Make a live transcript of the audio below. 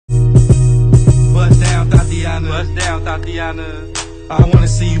Rihanna. I wanna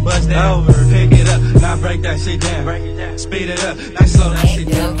see you bust that over, pick it up, now break that shit down, speed it up, now slow that shit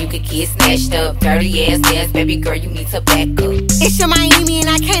down. You could get snatched up, dirty ass dance, baby girl, you need to back up. It's your Miami and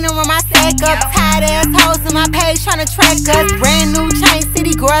I can't run my sack up. Tired ass hoes in my page tryna track us. Brand new chain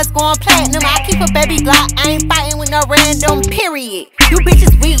city girls going platinum. I keep a baby Glock, I ain't fighting with no random, period. You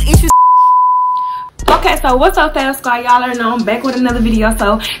bitches weak, issues. Okay, so what's up, Fam Squad? Y'all already know I'm back with another video.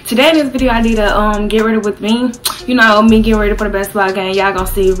 So today in this video, I need to get ready with me. You know, me getting ready for the basketball game. Y'all gonna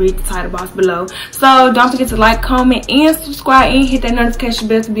see, read the title box below. So don't forget to like, comment, and subscribe, and hit that notification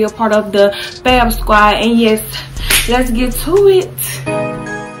bell to be a part of the Fam Squad. And yes, let's get to it.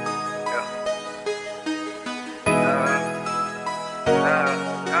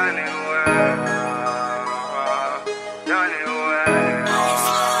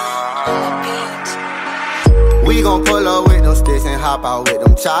 We gon' pull up with them sticks and hop out with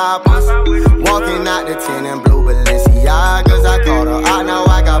them choppers. Walking out the 10 in blue Balenciagas. I caught her out, now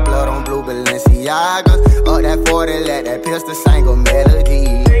I got blood on blue Balenciagas. Up that 40, let that pistol sing a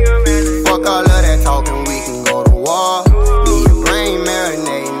melody. Fuck all of that talking, we can go to war. Need your brain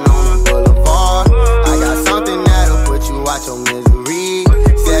marinating on the boulevard. I got something that'll put you out your misery.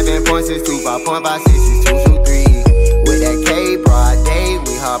 7.62, 5.56 is 223. With that K, broad day,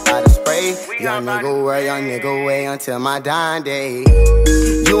 we hop out of spray. Young nigga way until my dying day.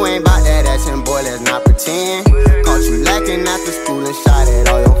 You ain't bout that action, boy, let's not pretend. Caught you lacking after school and shot at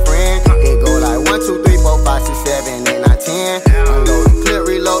all your friends. It go like 1, 2, 3, 4, 5, 6, 7, 8, 9, 10. Unload the clip,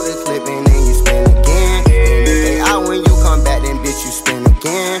 reload the clip, and then you spin again. And if they out when you come back, then bitch, you spin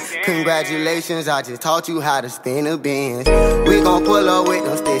again. Congratulations, I just taught you how to spin a Benz. We gon' pull up with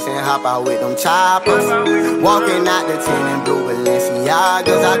them sticks and hop out with them choppers. Walking out the 10 in blue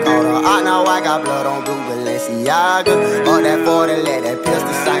Balenciagas. I caught her out, now I got blood on blue Balenciagas. Up that 40, let that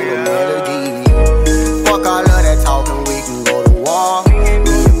pistol sing a melody. Fuck all of that talking, we can go to war. Need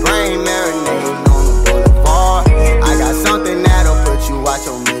your brain marinating on the boulevard. I got something that'll put you out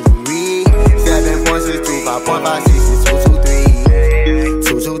your misery. 7.62, 5.56 is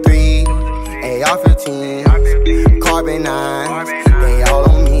 223. 223, AR-15, carbon 9, they all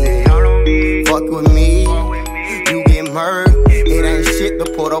on me. Fuck with me, you get murdered. It ain't shit to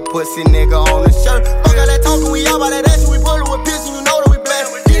put a pussy nigga on the shirt. Fuck all that talking, we all about that action. We pull it with piss and you know that we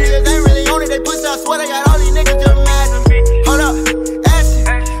blessed. These niggas ain't really on it, they pussy, I swear they got all these niggas just mad. Hold up, Ashley,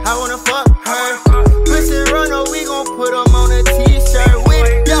 I wanna fuck her. Pussy runner, we gon' put them on a t-shirt. With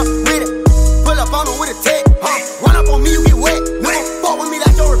it, yeah, with it. Pull up on them with a tech, run up on me, you get wet. Nigga, fuck with me,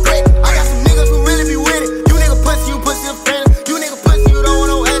 that's your regret. I got some niggas who really be with it. You nigga pussy, you pussy a friend. You nigga pussy, you don't want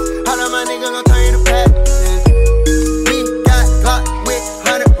no ass. How long my nigga gon' turn you to pass?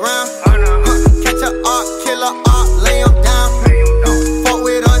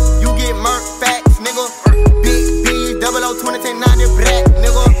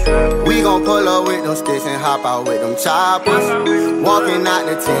 Pull up with them sticks and hop out with them choppers. Walking out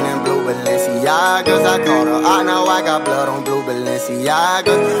the 10 in blue Balenciagas. I caught her out, now I got blood on blue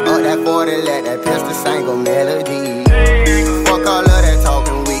Balenciagas. Up that 40, let that pistol sing a melody. Fuck all of that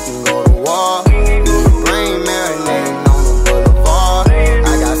talking, we can go to war. Need your brain marinating on the boulevard.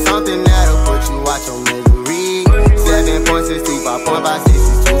 I got something that'll put you out your misery. 7.62, 5.56 is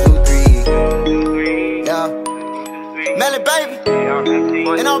 223. Yeah, Melly baby.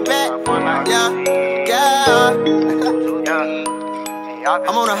 And I'm back, yeah.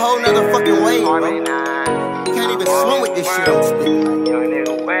 I'm on a whole nother fucking wave, bro. You can't even swim with this shit I'm spitting.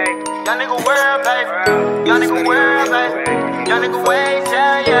 Young nigga world, baby. Young nigga world, baby. Young nigga wave,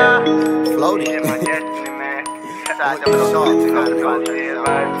 yeah. Floating.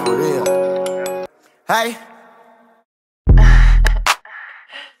 For real. Hey.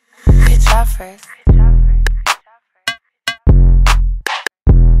 Good job first.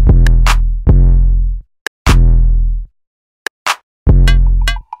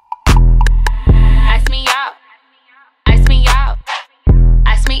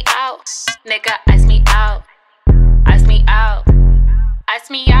 Nigga, ice me out, ice me out, ice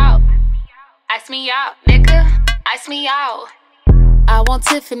me out, ice me out, nigga, ice me out. I want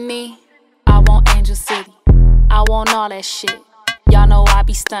Tiffany, I want Angel City, I want all that shit. Y'all know I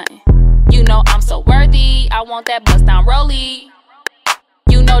be stunting. You know I'm so worthy, I want that bust down rollie.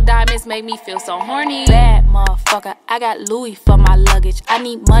 You know diamonds make me feel so horny. Bad motherfucker, I got Louis for my luggage. I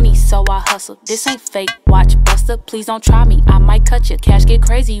need money, so I hustle. This ain't fake, watch buster. Please don't try me, I might cut you. Cash get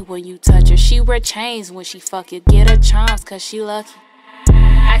crazy when you touch her. She wear chains when she fuck you. Get her charms, cause she lucky.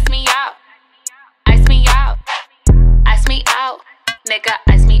 Ice me out, ice me out, ice me out. Nigga,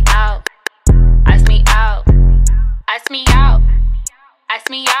 ice me out, ice me out, ice me out, ice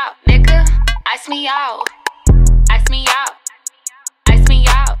me out. Nigga, ice me out, ice me out.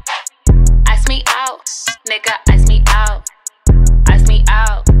 Nigga, ice me out. Ice me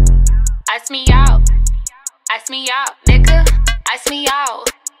out. Ice me out. Ice me out. Nigga, ice me out.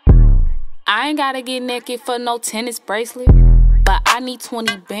 I ain't gotta get naked for no tennis bracelet, but I need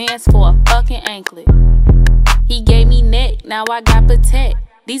 20 bands for a fucking anklet. He gave me neck, now I got protect.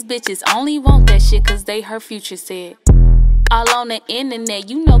 These bitches only want that shit cause they her future said. All on the internet,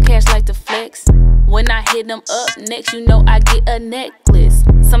 you know cash like to flex. When I hit them up next, you know I get a necklace.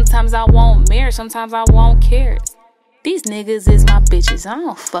 Sometimes I want marriage, sometimes I want carrots. These niggas is my bitches, I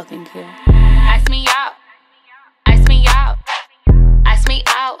don't fucking care. Ice me out. Ice me out. Ice me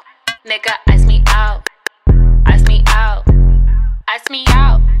out. Nigga, ice me out. Ice me out. Ice me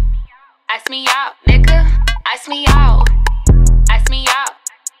out. Ice me out. Nigga, ice me out. Ice me out.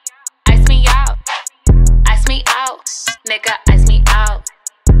 Ice me out. Ice me out. Nigga, ice me out.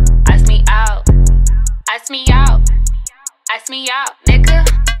 Ice me out. Ice me out. Ice me out. Nigga,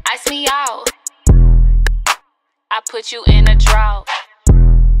 ice me out. I put you in a drought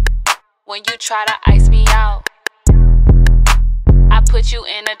when you try to ice me out. I put you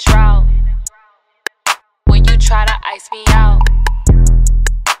in a drought when you try to ice me out.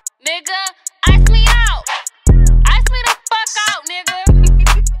 Nigga, ice me out. Ice me the fuck out, nigga. Ice me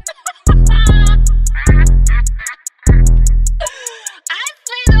the fuck out.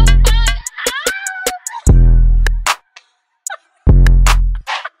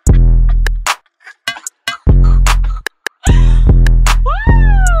 Woo!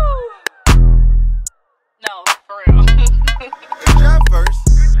 No, for real. Good job first.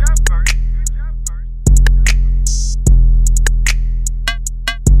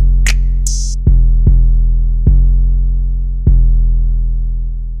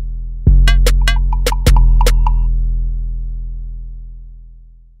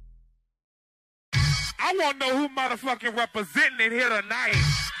 I want to know who motherfucking representing it here tonight.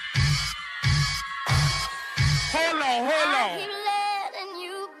 Hold on, hold on. Keep letting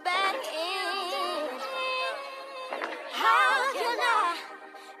you back in. How can I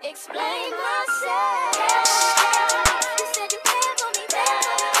explain myself? You said you cared for me,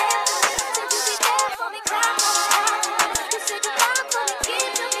 said you be there for me, cry for me. You said you love for me,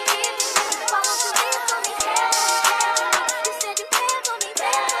 give to me. Why won't you live for me? You said you cared for me,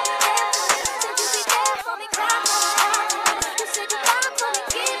 said you be there for me, cry for me. You said you love for me,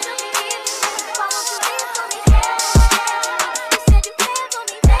 give to me. Why won't you live for me? You said you cared for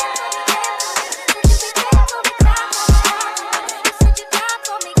me, said you be there for me, cry for me. You said you died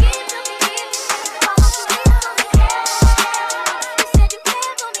for me, give to me.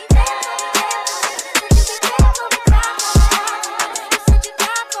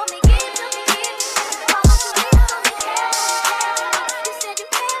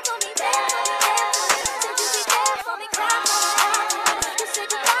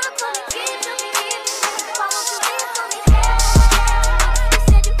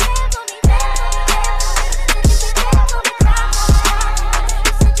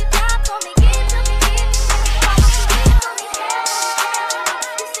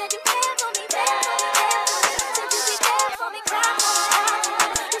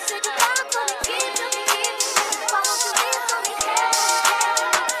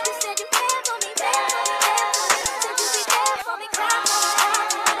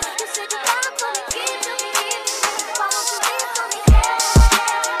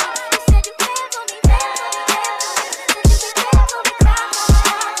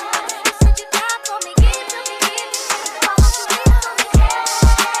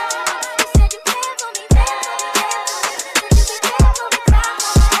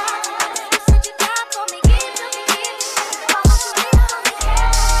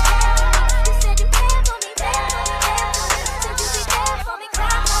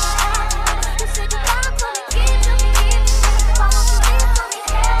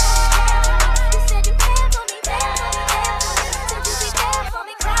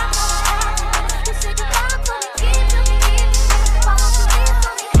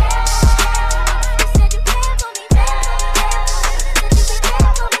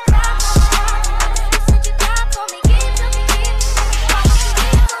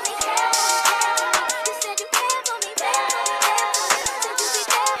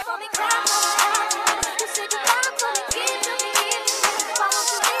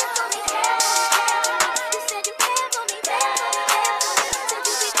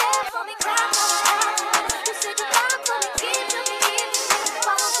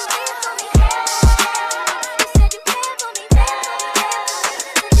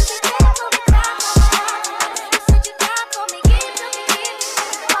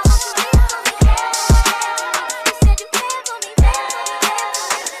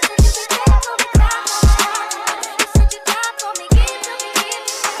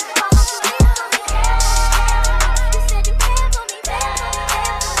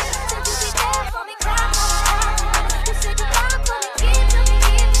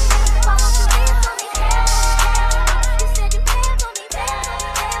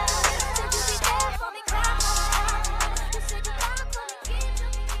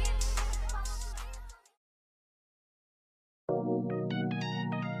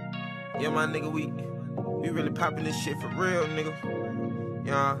 Yeah, my nigga, we really popping this shit for real, nigga.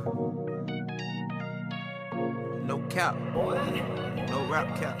 Yeah. No cap, no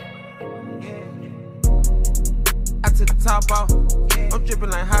rap cap. Yeah. I took the top off, I'm dripping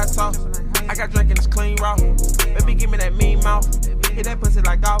like hot sauce. I got drinking this clean raw. Baby, give me that mean mouth. Hit that pussy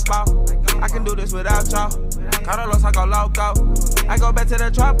like golf ball. I can do this without y'all. Carlos, I go loco. I go back to the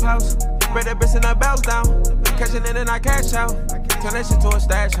trap house. Spread that bitch and the bells down. Cashing in and I cash out. Turn that shit to a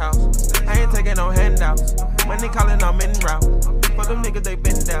stash house. I ain't taking no handouts. Money calling, I'm in route. For them niggas, they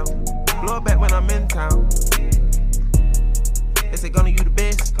been down. Blow it back when I'm in town. They say, gonna you the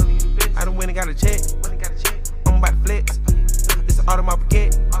best. I done went and got a check. I'm about to flex. It's an auto my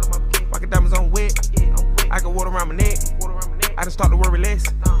pocket. Rocket diamonds on wet. I got water around my neck. I done start to worry less.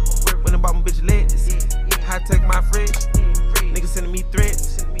 When I bought my bitch legs. High tech my fridge. Niggas sending me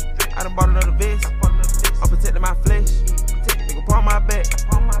threats. I done bought another vest. I'm protecting my flesh. Nigga paw my back.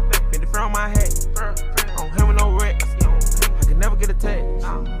 Been the front on my hat. I don't have no wrecks. I can never get attacked.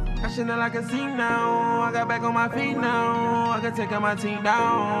 I shit like a scene now. I got back on my feet now. I can take out my team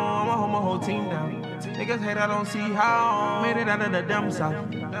down. I'ma hold my whole team down. Niggas hate, I don't see how. Made it out of the dumb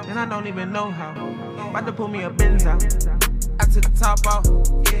south. And I don't even know how. About to pull me a Benz out. I took the top off.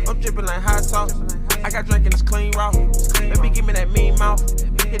 I'm dripping like hot sauce. I got drinking this clean raw. Baby, give me that mean mouth.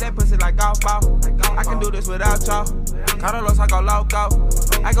 Hit that pussy like golf ball. I can do this without y'all. Carlos, I go loco.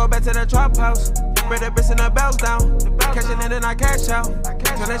 I go back to the trap house. Spread that bitch and the bells down. Cashing in and I cash out.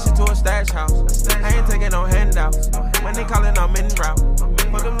 Turn that shit to a stash house. I ain't taking no handouts. When they calling, I'm in route.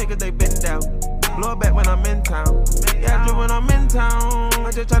 For them niggas, they been down. Blow it back when I'm in town. Yeah, I drip when I'm in town.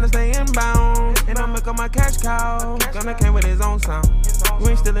 I'm just tryna stay inbound. And I'm making my cash cow. Gonna came with his own sound. You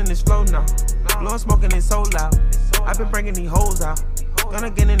ain't still in this flow now. Blowin' smoking it so loud. I been bringing these hoes out. Gonna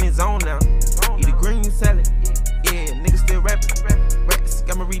get in his zone now. Eat a green, sell it. Yeah, niggas still rapping. Rex,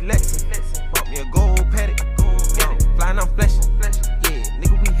 got me relaxing. Bought me a gold paddock. Yeah, flying, I'm flashing. Yeah,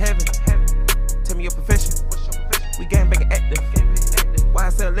 nigga, we heavy. Tell me your profession. We gang back and active. Why I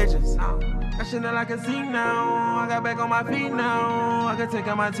sell legends? I shit like a scene now. I got back on my feet now. I can take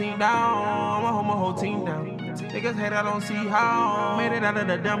out my team down. I'ma hold my whole team down. Niggas hate, I don't see how. Made it out of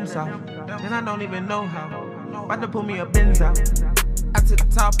the dumb south. And I don't even know how. About to pull me a Benz out. I took the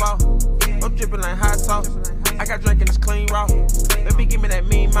top off. I'm dripping like hot sauce. I got drinking this clean raw. Baby, give me that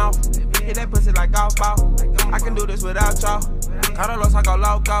mean mouth. Hit that pussy like golf ball. I can do this without y'all. Carlos, I go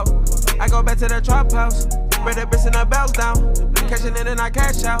loco. I go back to the trap house. Spread that bitch and the bells down. Cashing in and I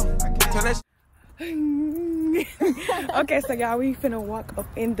cash out. Turn that Okay, so y'all, we finna walk up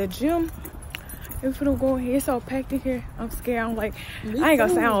in the gym. We finna go in here. It's so packed in here. I'm scared. I'm like, I ain't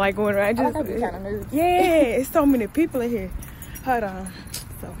gonna say I don't like going around. I just be kind of nervous. Yeah, it's so many people in here. Hold on.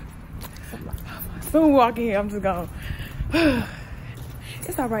 So soon we walk in here, I'm just gonna.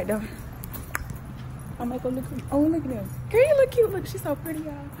 It's all right though. I might go look. Oh, look at them. Girl, you look cute. Look, she's so pretty,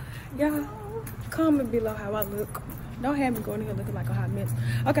 y'all. Y'all, comment below how I look. Don't have me going in here looking like a hot mess.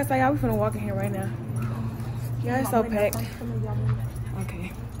 Okay, so y'all, we finna walk in here right now. Yeah, it's so packed.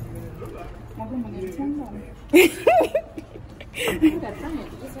 Okay.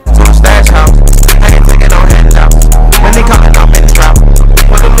 Stash house. I ain't taking no handouts. When they calling, I'm in route.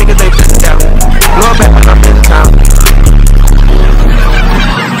 For them niggas, they been down. Blow it back when I'm in town.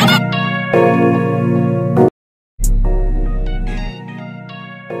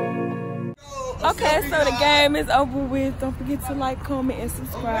 Okay, so the game is over with. Don't forget to like, comment, and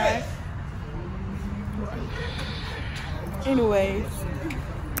subscribe. Anyways,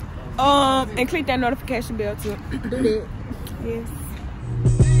 and click that notification bell too. Do that. Yes.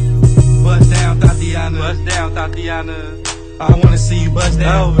 Bust down, Tatiana. Bust down, Tatiana. I wanna see you bust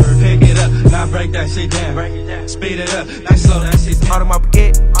down. Over. Pick it up, now break that shit down. Speed it up, that slow, that shit's out of my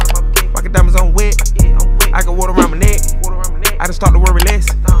pocket. Rocket diamonds on wet.